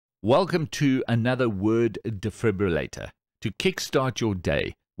Welcome to another word defibrillator to kickstart your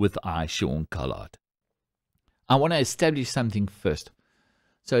day with I, Sean Collard. I want to establish something first.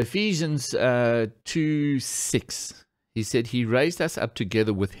 So Ephesians 2:6, he said he raised us up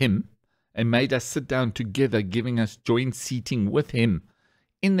together with him and made us sit down together, giving us joint seating with him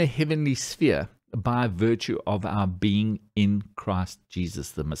in the heavenly sphere by virtue of our being in Christ Jesus,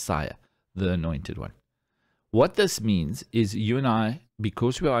 the Messiah, the Anointed One. What this means is you and I,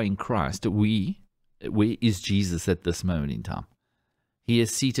 because we are in Christ, where is Jesus at this moment in time? He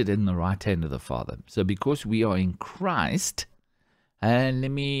is seated in the right hand of the Father. So because we are in Christ, and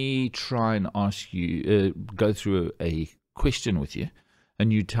let me try and ask you, go through a question with you,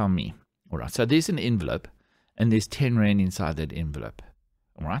 and you tell me. All right, so there's an envelope, and there's 10 Rand inside that envelope.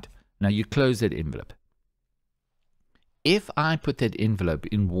 All right, now you close that envelope. If I put that envelope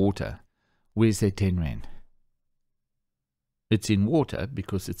in water, where's that 10 Rand? It's in water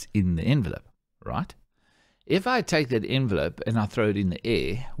because it's in the envelope, right? If I take that envelope and I throw it in the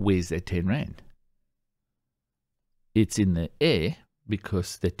air, where's that 10 Rand? It's in the air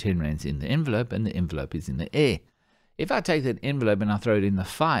because the 10 Rand's in the envelope and the envelope is in the air. If I take that envelope and I throw it in the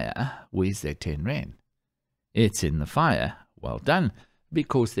fire, where's that 10 Rand? It's in the fire. Well done,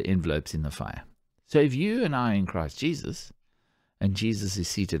 because the envelope's in the fire. So if you and I are in Christ Jesus, and Jesus is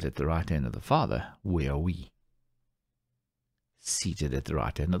seated at the right hand of the Father, where are we? Seated at the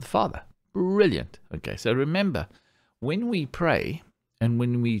right hand of the Father. Brilliant. Okay, so remember, when we pray and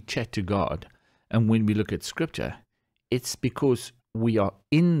when we chat to God and when we look at Scripture, it's because we are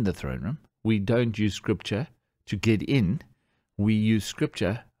in the throne room. We don't use Scripture to get in. We use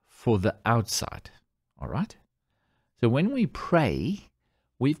Scripture for the outside. All right? So when we pray,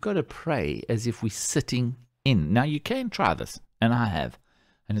 we've got to pray as if we're sitting in. Now, you can try this, and I have,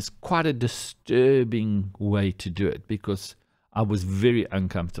 and it's quite a disturbing way to do it because I was very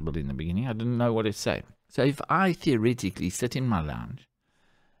uncomfortable in the beginning. I didn't know what to say. So if I theoretically sit in my lounge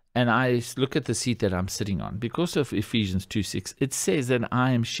and I look at the seat that I'm sitting on, because of Ephesians 2:6, it says that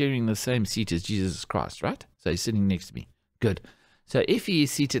I am sharing the same seat as Jesus Christ, right? So he's sitting next to me. Good. So if he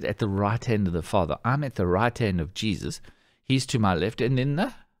is seated at the right hand of the Father, I'm at the right hand of Jesus. He's to my left, and then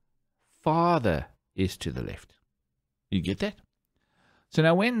the Father is to the left. You get that? So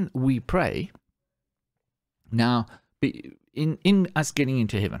now when we pray, now in us getting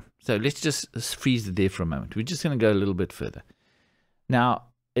into heaven, so let's just freeze it there for a moment. We're just going to go a little bit further. Now,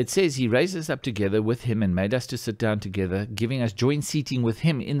 it says he raised us up together with him and made us to sit down together, giving us joint seating with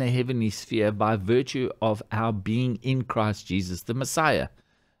him in the heavenly sphere by virtue of our being in Christ Jesus, the Messiah.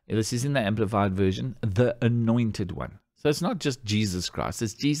 This is in the Amplified Version, the Anointed One. So it's not just Jesus Christ,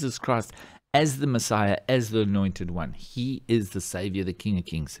 it's Jesus Christ as the Messiah, as the Anointed One. He is the Savior, the King of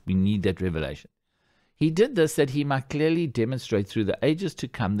Kings. We need that revelation. He did this that he might clearly demonstrate through the ages to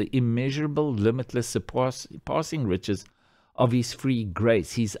come the immeasurable, limitless, surpassing riches of his free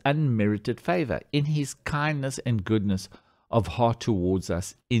grace, his unmerited favor, in his kindness and goodness of heart towards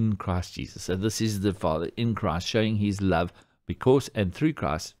us in Christ Jesus. So this is the Father in Christ showing his love because and through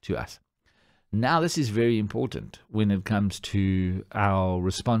Christ to us. Now this is very important when it comes to our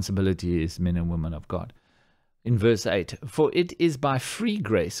responsibility as men and women of God. In verse 8, for it is by free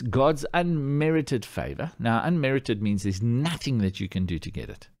grace, God's unmerited favor. Now, unmerited means there's nothing that you can do to get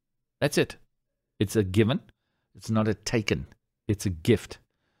it. That's it. It's a given. It's not a taken. It's a gift.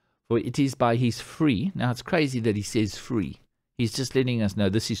 For it is by his free. Now, it's crazy that he says free. He's just letting us know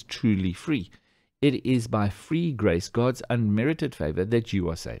this is truly free. It is by free grace, God's unmerited favor, that you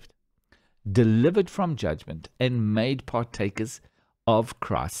are saved, delivered from judgment, and made partakers of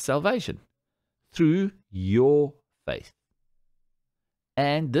Christ's salvation through your faith.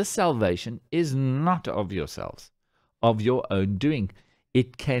 And this salvation is not of yourselves, of your own doing.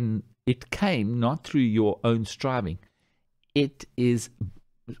 It came not through your own striving. It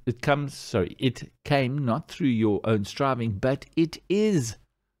came not through your own striving, but it is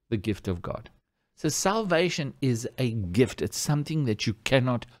the gift of God. So salvation is a gift. It's something that you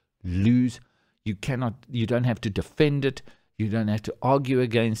cannot lose. You don't have to defend it. You don't have to argue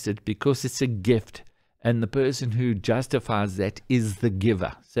against it because it's a gift. And the person who justifies that is the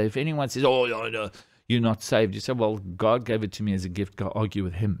giver. So if anyone says, oh, no, you're not saved, you say, well, God gave it to me as a gift. Go argue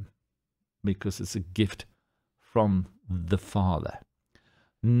with him because it's a gift from the Father.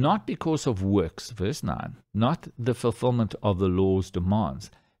 Not because of works, verse 9, not the fulfillment of the law's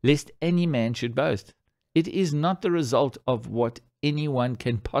demands, lest any man should boast. It is not the result of what anyone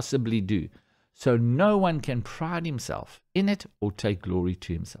can possibly do. So no one can pride himself in it or take glory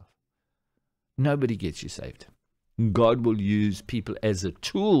to himself. Nobody gets you saved. God will use people as a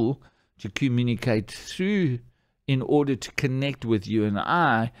tool to communicate through in order to connect with you and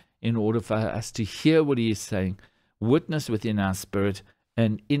I in order for us to hear what he is saying, witness within our spirit,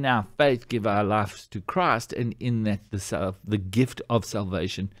 and in our faith give our lives to Christ, and in that the gift of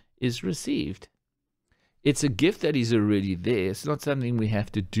salvation is received. It's a gift that is already there. It's not something we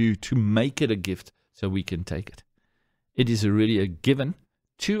have to do to make it a gift so we can take it. It is already a given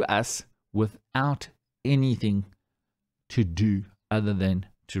to us without anything to do other than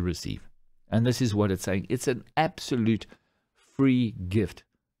to receive. And this is what it's saying. It's an absolute free gift.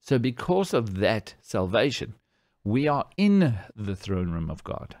 So because of that salvation, we are in the throne room of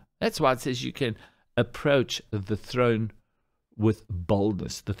God. That's why it says you can approach the throne with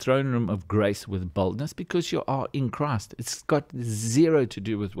boldness, the throne room of grace with boldness, because you are in Christ. It's got zero to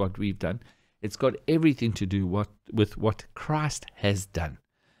do with what we've done. It's got everything to do with what Christ has done.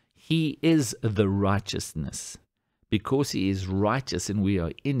 He is the righteousness. Because he is righteous and we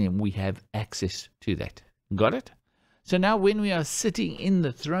are in him, we have access to that. Got it? So now when we are sitting in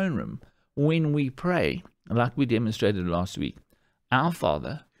the throne room, when we pray, like we demonstrated last week, our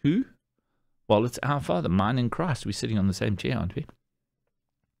Father, who? Well, it's our Father, mine in Christ. We're sitting on the same chair, aren't we?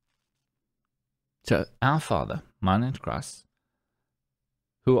 So our Father, mine in Christ,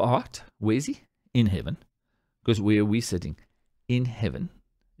 who art, where's he? In heaven. Because where are we sitting? In heaven.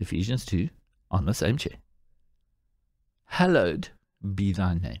 Ephesians 2, on the same chair. Hallowed be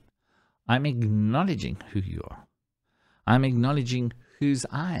thy name. I'm acknowledging who you are. I'm acknowledging whose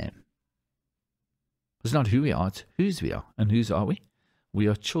I am. It's not who we are, it's whose we are. And whose are we? We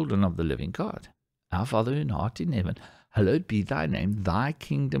are children of the living God. Our Father who art in heaven, hallowed be thy name, thy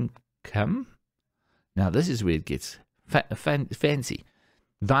kingdom come. Now this is where it gets fancy.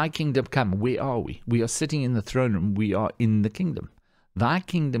 Thy kingdom come. Where are we? We are sitting in the throne room. We are in the kingdom. Thy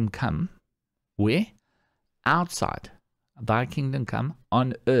kingdom come. Where? Outside. Thy kingdom come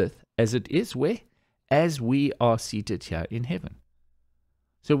on earth as it is where? As we are seated here in heaven.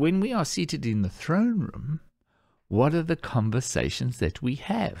 So when we are seated in the throne room, what are the conversations that we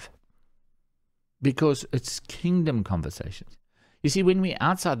have? Because it's kingdom conversations. You see, when we're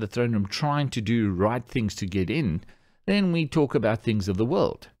outside the throne room trying to do right things to get in, then we talk about things of the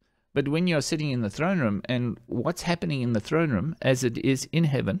world. But when you're sitting in the throne room, and what's happening in the throne room as it is in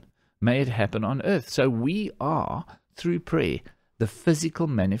heaven, may it happen on earth. So we are, through prayer, the physical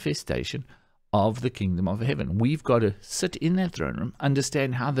manifestation of the kingdom of heaven. We've got to sit in that throne room,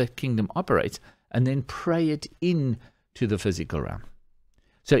 understand how the kingdom operates, and then pray it in to the physical realm.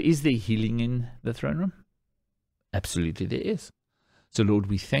 So is there healing in the throne room? Absolutely there is. So Lord,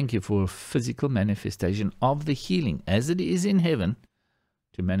 we thank you for a physical manifestation of the healing as it is in heaven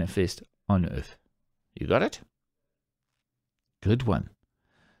to manifest on earth. You got it? Good one.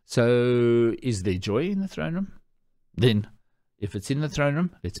 So is there joy in the throne room? Then if it's in the throne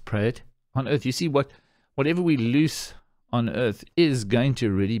room, let's pray it on earth. You see, whatever we loose on earth is going to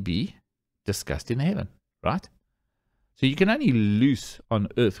already be discussed in heaven, right? So you can only loose on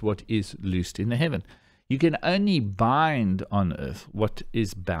earth what is loosed in the heaven. You can only bind on earth what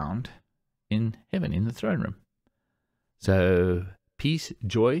is bound in heaven, in the throne room. So peace,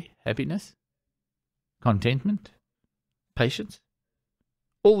 joy, happiness, contentment, patience,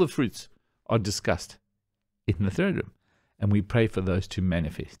 all the fruits are discussed in the throne room. And we pray for those to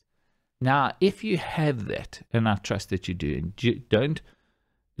manifest. Now, if you have that, and I trust that you do, and you don't,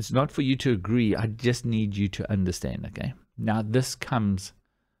 it's not for you to agree, I just need you to understand, okay? Now,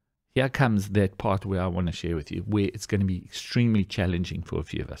 here comes that part where I want to share with you, where it's going to be extremely challenging for a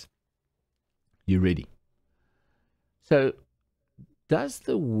few of us. You ready? So, does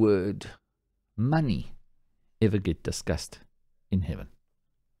the word money ever get discussed in heaven?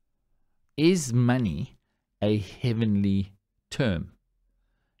 Is money a heavenly term?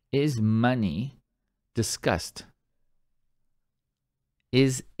 Is money discussed?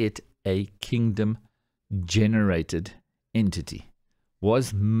 Is it a kingdom-generated entity?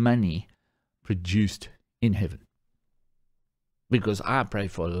 Was money produced in heaven? Because I pray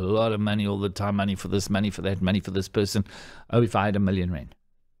for a lot of money all the time, money for this, money for that, money for this person. Oh, if I had R1,000,000 rand.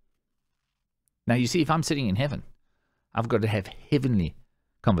 Now, you see, if I'm sitting in heaven, I've got to have heavenly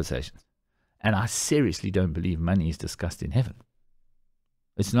conversations. And I seriously don't believe money is discussed in heaven.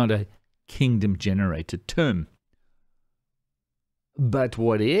 It's not a kingdom-generated term. But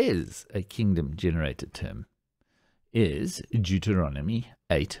what is a kingdom-generated term is Deuteronomy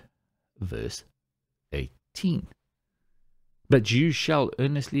 8, verse 18. But you shall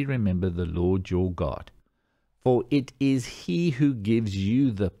earnestly remember the Lord your God, for it is he who gives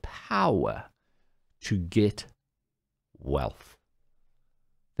you the power to get wealth,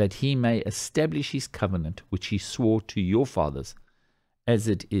 that he may establish his covenant, which he swore to your fathers, as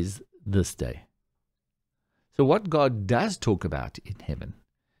it is this day. So what God does talk about in heaven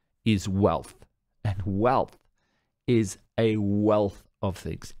is wealth. And wealth is a wealth of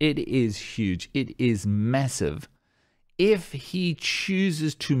things. It is huge. It is massive. If he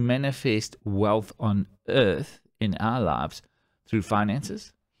chooses to manifest wealth on earth in our lives through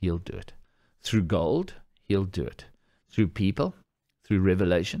finances, he'll do it. Through gold, he'll do it. Through people, through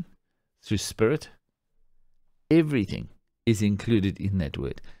revelation, through spirit, everything is included in that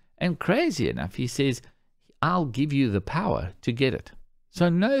word. And crazy enough, he says, I'll give you the power to get it. So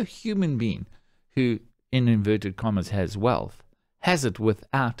no human being who, in inverted commas, has wealth, has it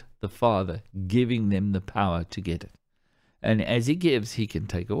without the Father giving them the power to get it. And as he gives, he can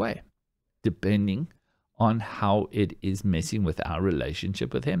take away, depending on how it is messing with our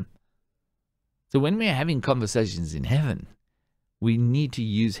relationship with him. So when we're having conversations in heaven, we need to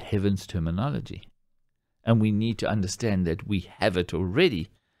use heaven's terminology. And we need to understand that we have it already,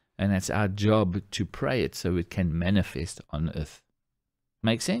 and it's our job to pray it so it can manifest on earth.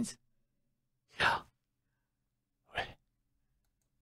 Make sense? Yeah.